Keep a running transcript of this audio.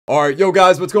Alright, yo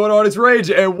guys, what's going on? It's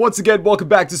Rage, and once again, welcome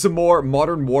back to some more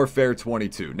Modern Warfare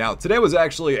 22. Now, today was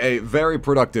actually a very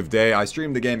productive day. I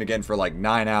streamed the game again for like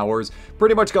 9 hours.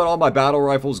 Pretty much got all my battle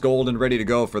rifles gold and ready to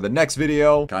go for the next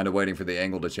video. Kind of waiting for the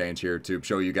angle to change here to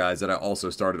show you guys that I also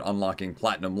started unlocking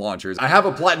platinum launchers. I have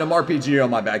a platinum RPG on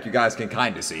my back. You guys can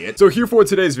kind of see it. So here for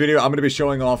today's video, I'm going to be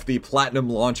showing off the platinum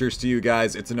launchers to you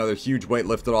guys. It's another huge weight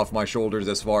lifted off my shoulders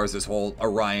as far as this whole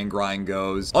Orion grind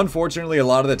goes. Unfortunately, a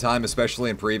lot of the time, especially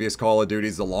in previous Call of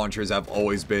Duties, the launchers have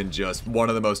always been just one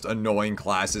of the most annoying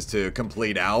classes to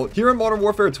complete out. Here in Modern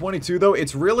Warfare 22 though,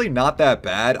 it's really not that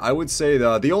bad. I would say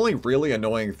the only really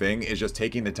annoying thing is just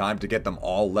taking the time to get them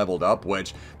all leveled up,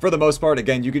 which for the most part,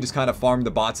 again, you can just kind of farm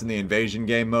the bots in the invasion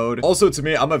game mode. Also, to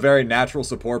me, I'm a very natural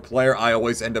support player. I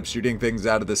always end up shooting things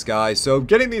out of the sky, so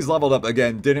getting these leveled up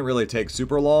again didn't really take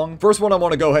super long. First one I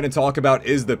want to go ahead and talk about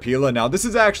is the Pila. Now, this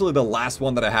is actually the last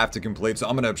one that I have to complete, so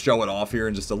I'm going to show it off here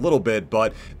in just a little bit,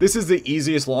 but this is the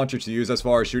easiest launcher to use as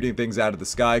far as shooting things out of the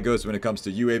sky goes when it comes to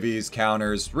UAVs,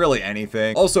 counters, really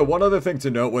anything. Also, one other thing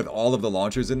to note with all of the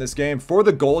launchers in this game, for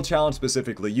the gold challenge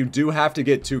specifically, you do have to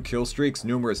get 2 kill streaks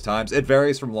numerous times. It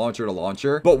varies from launcher to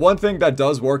launcher, but one thing that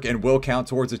does work and will count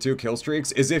towards the 2 kill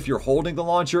streaks is if you're holding the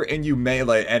launcher and you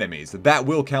melee enemies. That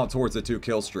will count towards the 2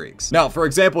 kill streaks. Now, for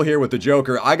example here with the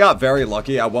JOKR, I got very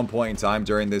lucky at one point in time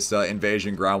during this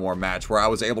invasion ground war match where I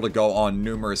was able to go on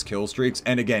numerous kill streaks,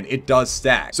 and again, it does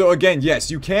stack. So again, yes,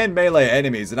 you can melee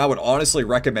enemies, and I would honestly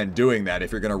recommend doing that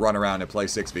if you're going to run around and play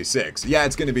 6v6. Yeah,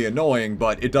 it's going to be annoying,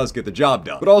 but it does get the job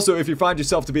done. But also, if you find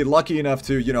yourself to be lucky enough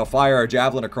to, you know, fire a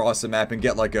javelin across the map and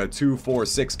get like a 2, 4,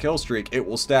 6 kill streak, it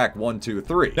will stack 1, 2,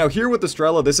 3. Now here with the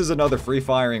Strela, this is another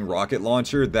free-firing rocket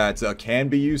launcher that can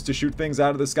be used to shoot things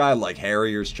out of the sky, like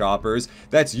Harriers, choppers.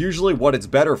 That's usually what it's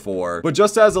better for. But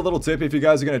just as a little tip, if you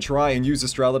guys are going to try and use the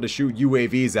Strela to shoot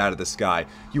UAVs out of the sky,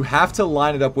 you have to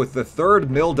line it up with the third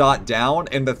mill dot down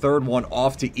and the third one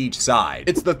off to each side.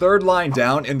 It's the third line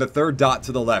down and the third dot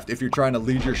to the left if you're trying to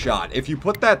lead your shot. If you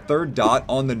put that third dot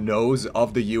on the nose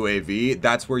of the UAV,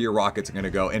 that's where your rockets are going to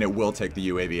go, and it will take the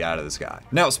UAV out of the sky.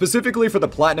 Now, specifically for the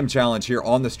Platinum Challenge here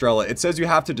on the Strela, it says you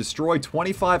have to destroy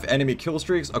 25 enemy kill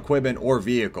streaks, equipment, or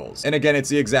vehicles. And again, it's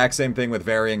the exact same thing with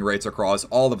varying rates across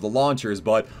all of the launchers,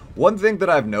 but one thing that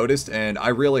I've noticed, and I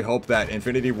really hope that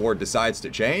Infinity Ward decides to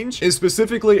change, is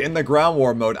specifically in the ground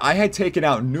war mode, I had taken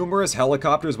out numerous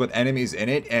helicopters with enemies in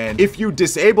it, and if you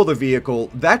disable the vehicle,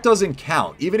 that doesn't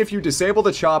count. Even if you disable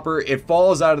the chopper, it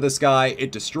falls out of the sky,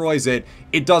 it destroys it,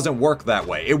 it doesn't work that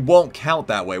way. It won't count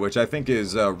that way, which I think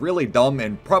is really dumb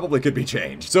and probably could be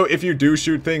changed. So if you do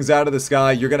shoot things out of the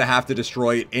sky, you're gonna have to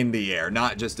destroy it in the air,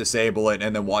 not just disable it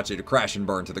and then watch it crash and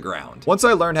burn to the ground. Once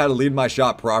I learned how to lead my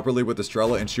shot properly with the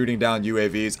Strela and shooting down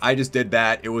UAVs, I just did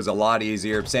that. It was a lot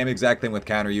easier. Same exact thing with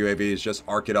counter UAVs, just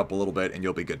arc it up a little bit and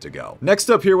you'll be good to go. Next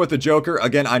up here with the JOKR,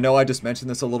 again, I know I just mentioned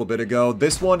this a little bit ago.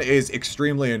 This one is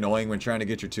extremely annoying when trying to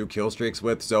get your 2 kill streaks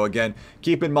with, so again,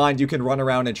 keep in mind you can run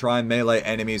around and try and melee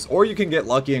enemies, or you can get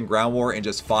lucky in ground war and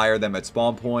just fire them at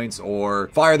spawn points or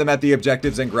fire them at the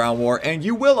objectives in ground war, and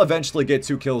you will eventually get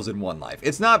 2 kills in 1 life.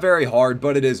 It's not very hard,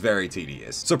 but it is very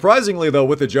tedious. Surprisingly though,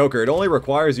 with the JOKR, it only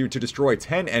requires you to destroy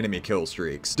 10 enemy kill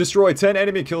streaks. Destroy 10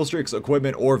 enemy kill streaks,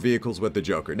 equipment, or vehicles with the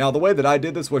JOKR. Now, the way that I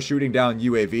did this was shooting down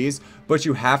UAVs, but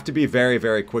you have to be very,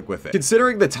 very quick with it.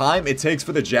 Considering the time it takes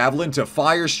for the javelin to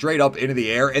fire straight up into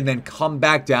the air and then come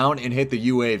back down and hit the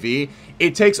UAV,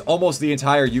 it takes almost the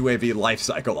entire UAV life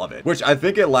cycle of it, which I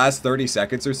think it lasts 30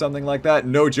 seconds or something like that.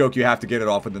 No joke, you have to get it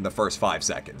off within the first 5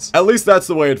 seconds. At least that's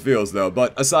the way it feels though,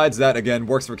 but aside that, again,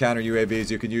 works for counter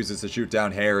UAVs. You can use this to shoot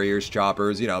down Harriers,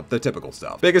 choppers, you know, the typical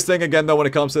stuff. Biggest thing again though when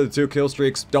it comes to the 2 kill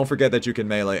streaks, don't forget that you can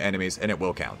melee enemies and it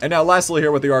will count. And now lastly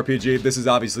here with the RPG, this is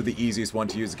obviously the easiest one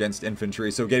to use against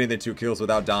infantry, so getting the 2 kills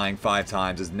without dying 5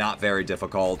 times is not very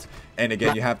difficult. And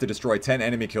again, you have to destroy 10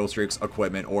 enemy kill streaks,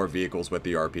 equipment, or vehicles with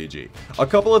the RPG. A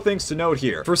couple of things to note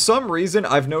here. For some reason,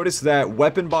 I've noticed that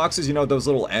weapon boxes, you know, those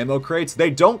little ammo crates, they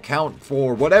don't count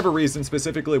for whatever reason,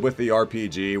 specifically with the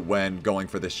RPG when going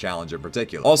for this challenge in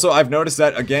particular. Also, I've noticed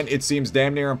that, again, it seems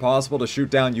damn near impossible to shoot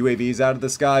down UAVs out of the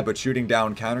sky, but shooting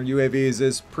down counter UAVs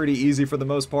is pretty easy for the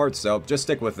most part, so just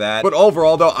stick with that. But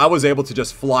overall, though, I was able to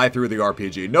just fly through the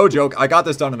RPG. No joke, I got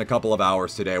this done in a couple of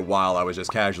hours today while I was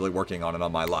just casually working on it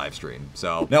on my live stream.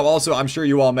 So now also, I'm sure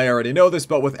you all may already know this,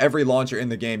 but with every launcher in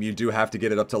the game, you do have to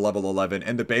get it up to level 11,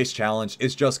 and the base challenge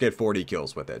is just get 40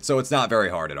 kills with it. So it's not very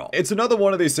hard at all. It's another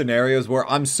one of these scenarios where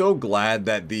I'm so glad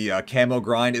that the camo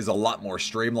grind is a lot more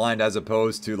streamlined as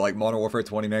opposed to like Modern Warfare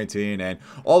 2019 and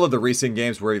all of the recent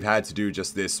games where we've had to do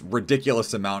just this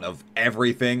ridiculous amount of every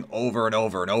everything over and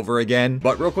over and over again.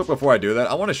 But real quick before I do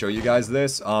that, I want to show you guys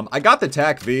this. I got the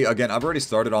TAC V. Again, I've already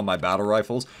started on my battle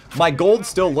rifles. My gold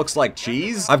still looks like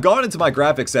cheese. I've gone into my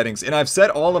graphic settings and I've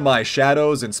set all of my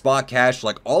shadows and spot cache,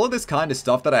 like all of this kind of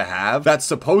stuff that I have that's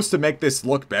supposed to make this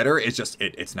look better. It's just,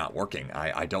 it's not working.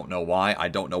 I don't know why. I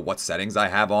don't know what settings I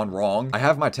have on wrong. I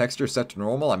have my texture set to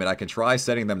normal. I mean, I can try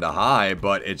setting them to high,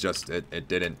 but it just, it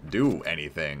didn't do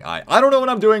anything. I don't know what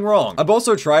I'm doing wrong. I've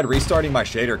also tried restarting my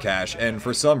shader cache, and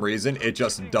for some reason, it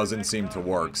just doesn't seem to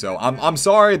work. So I'm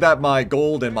sorry that my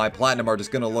gold and my platinum are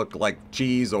just gonna look like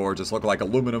cheese or just look like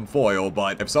aluminum foil,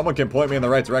 but if someone can point me in the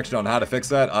right direction on how to fix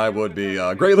that, I would be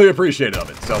greatly appreciative of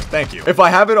it. So thank you. If I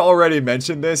haven't already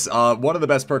mentioned this, one of the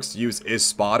best perks to use is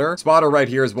Spotter. Spotter right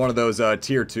here is one of those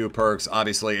tier 2 perks.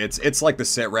 Obviously, it's like the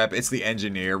sit rep, it's the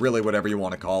engineer, really whatever you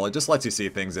want to call it. Just lets you see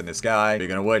things in the sky.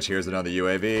 Speaking of which, here's another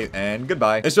UAV, and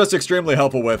goodbye. It's just extremely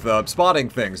helpful with spotting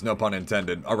things, no pun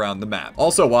intended, around the map.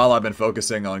 Also, while I've been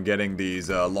focusing on getting these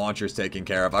launchers taken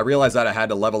care of, I realized that I had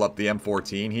to level up the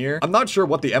M14 here. I'm not sure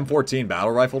what the M14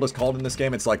 battle rifle is called in this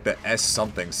game. It's like the S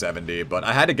something 70, but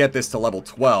I had to get this to level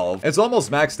 12. It's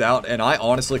almost maxed out, and I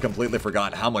honestly completely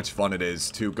forgot how much fun it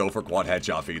is to go for quad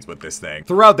headshot feeds with this thing.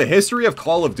 Throughout the history of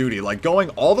Call of Duty, like going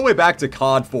all the way back to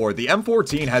COD 4, the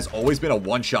M14 has always been a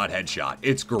one-shot headshot.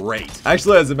 It's great.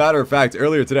 Actually, as a matter of fact,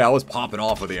 earlier today, I was popping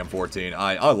off with the M14.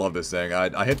 I love this thing.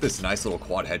 I hit this nice little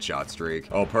quad headshot streak.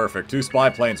 Oh, perfect. 2 spy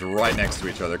planes right next to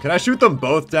each other. Can I shoot them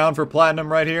both down for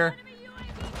platinum right here?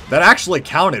 That actually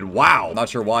counted. Wow. Not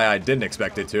sure why I didn't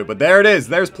expect it to, but there it is.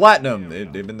 There's platinum.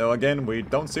 Even though, again, we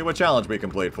don't see what challenge we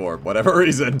complete for whatever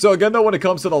reason. So again, though, when it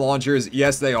comes to the launchers,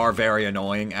 yes, they are very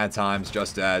annoying at times,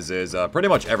 just as is pretty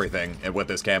much everything with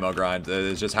this camo grind.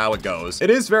 It's just how it goes. It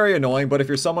is very annoying, but if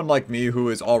you're someone like me who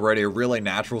is already a really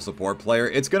natural support player,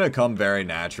 it's going to come very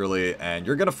naturally, and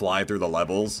you're going to fly through the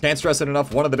levels. Can't stress it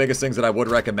enough. One of the biggest things that I would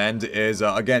recommend is,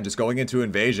 again, just going into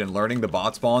Invasion, learning the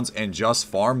bot spawns, and just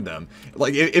farm them.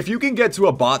 Like, if you can get to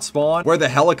a bot spawn where the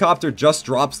helicopter just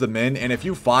drops them in, and if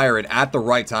you fire it at the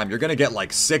right time, you're gonna get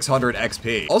like 600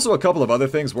 XP. Also, a couple of other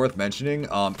things worth mentioning.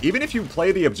 Even if you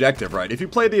play the objective, right? If you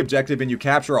play the objective and you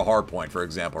capture a hard point, for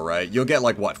example, right? You'll get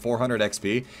like, what, 400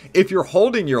 XP? If you're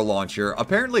holding your launcher,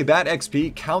 apparently that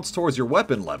XP counts towards your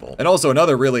weapon level. And also,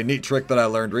 another really neat trick that I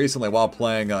learned recently while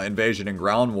playing Invasion and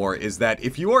Ground War is that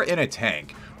if you are in a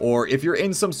tank, or if you're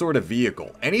in some sort of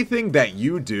vehicle, anything that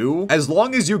you do, as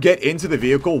long as you get into the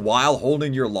vehicle while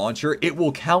holding your launcher, it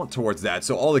will count towards that.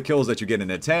 So all the kills that you get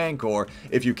in a tank, or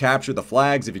if you capture the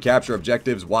flags, if you capture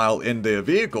objectives while in the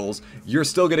vehicles, you're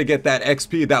still gonna get that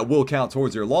XP that will count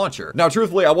towards your launcher. Now,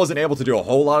 truthfully, I wasn't able to do a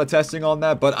whole lot of testing on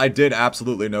that, but I did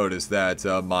absolutely notice that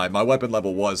my weapon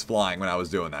level was flying when I was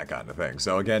doing that kind of thing.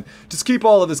 So again, just keep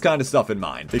all of this kind of stuff in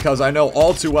mind, because I know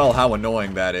all too well how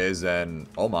annoying that is, and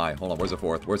oh my, hold on, where's the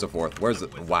fourth? Where's the fourth? Where's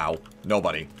it? Wow.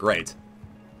 Nobody. Great.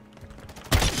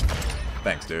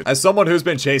 Thanks, dude. As someone who's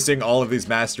been chasing all of these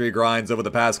mastery grinds over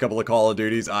the past couple of Call of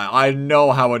Duties, I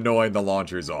know how annoying the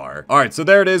launchers are. Alright, so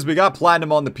there it is. We got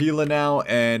platinum on the Pila now,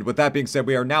 and with that being said,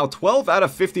 we are now 12 out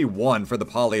of 51 for the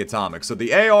polyatomic. So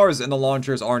the ARs and the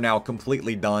launchers are now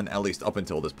completely done, at least up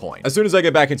until this point. As soon as I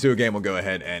get back into a game, we'll go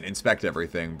ahead and inspect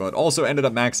everything, but also ended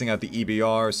up maxing out the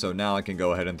EBR, so now I can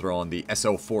go ahead and throw on the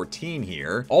SO14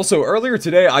 here. Also, earlier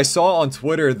today, I saw on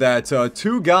Twitter that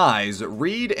 2 guys,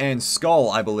 Reed and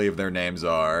Skull, I believe their names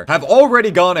are, have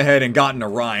already gone ahead and gotten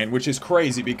Orion, which is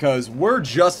crazy because we're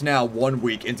just now 1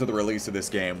 week into the release of this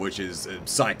game, which is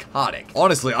psychotic.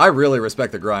 Honestly, I really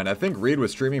respect the grind. I think Reed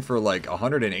was streaming for like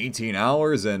 118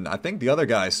 hours, and I think the other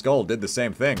guy, Skull, did the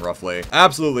same thing, roughly.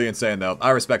 Absolutely insane, though.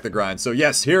 I respect the grind. So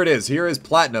yes, here it is. Here is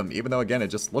platinum, even though, again, it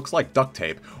just looks like duct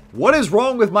tape. What is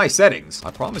wrong with my settings?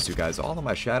 I promise you guys, all of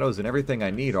my shadows and everything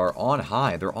I need are on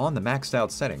high. They're on the maxed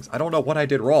out settings. I don't know what I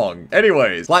did wrong.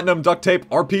 Anyways, platinum duct tape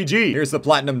RPG. Here's the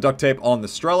platinum duct tape on the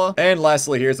Strela. And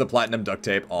lastly, here's the platinum duct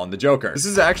tape on the JOKR. This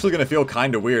is actually gonna feel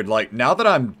kind of weird. Like, now that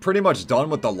I'm pretty much done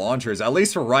with the launchers, at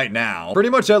least for right now, pretty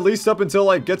much at least up until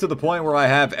I get to the point where I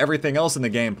have everything else in the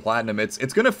game platinum, it's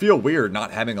gonna feel weird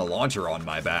not having a launcher on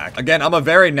my back. Again, I'm a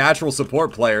very natural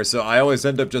support player, so I always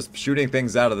end up just shooting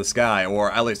things out of the sky,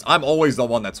 or at least I'm always the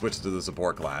one that switches to the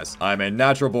support class. I'm a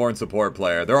natural born support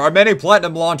player. There are many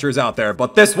platinum launchers out there,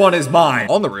 but this one is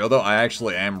mine. On the real though, I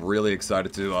actually am really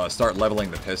excited to start leveling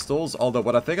the pistols, although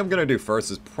what I think I'm gonna do first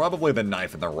is probably the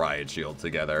knife and the riot shield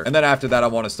together. And then after that, I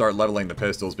want to start leveling the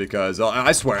pistols because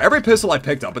I swear, every pistol I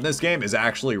picked up in this game is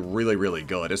actually really, really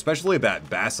good, especially that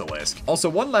basilisk. Also,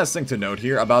 one last thing to note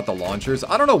here about the launchers,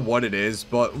 I don't know what it is,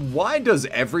 but why does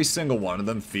every single one of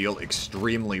them feel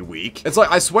extremely weak? It's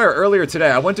like, I swear, earlier today,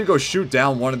 I went went to go shoot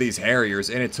down one of these Harriers,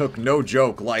 and it took, no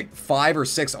joke, like 5 or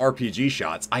 6 RPG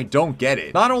shots. I don't get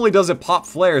it. Not only does it pop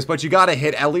flares, but you gotta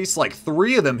hit at least like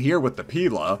 3 of them here with the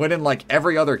Pila, when in like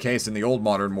every other case in the old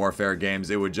Modern Warfare games,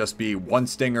 it would just be 1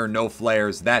 stinger, no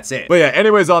flares, that's it. But yeah,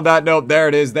 anyways, on that note, there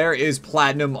it is. There is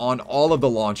platinum on all of the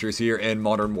launchers here in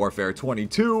Modern Warfare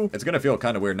 22. It's gonna feel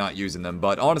kind of weird not using them,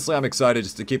 but honestly, I'm excited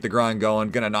just to keep the grind going.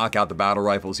 Gonna knock out the battle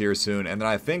rifles here soon, and then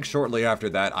I think shortly after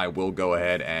that, I will go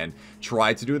ahead and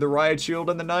try to do the riot shield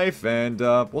and the knife, and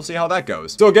we'll see how that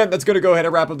goes. So again, that's gonna go ahead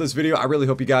and wrap up this video. I really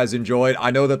hope you guys enjoyed.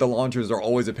 I know that the launchers are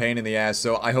always a pain in the ass,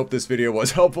 so I hope this video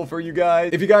was helpful for you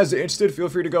guys. If you guys are interested, feel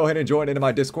free to go ahead and join into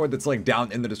my Discord that's linked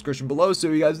down in the description below, so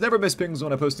you guys never miss pings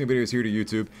when I'm posting videos here to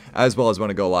YouTube, as well as when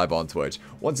I go live on Twitch.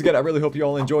 Once again, I really hope you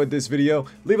all enjoyed this video.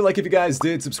 Leave a like if you guys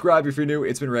did, subscribe if you're new.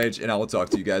 It's been Rage, and I will talk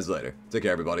to you guys later. Take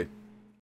care, everybody.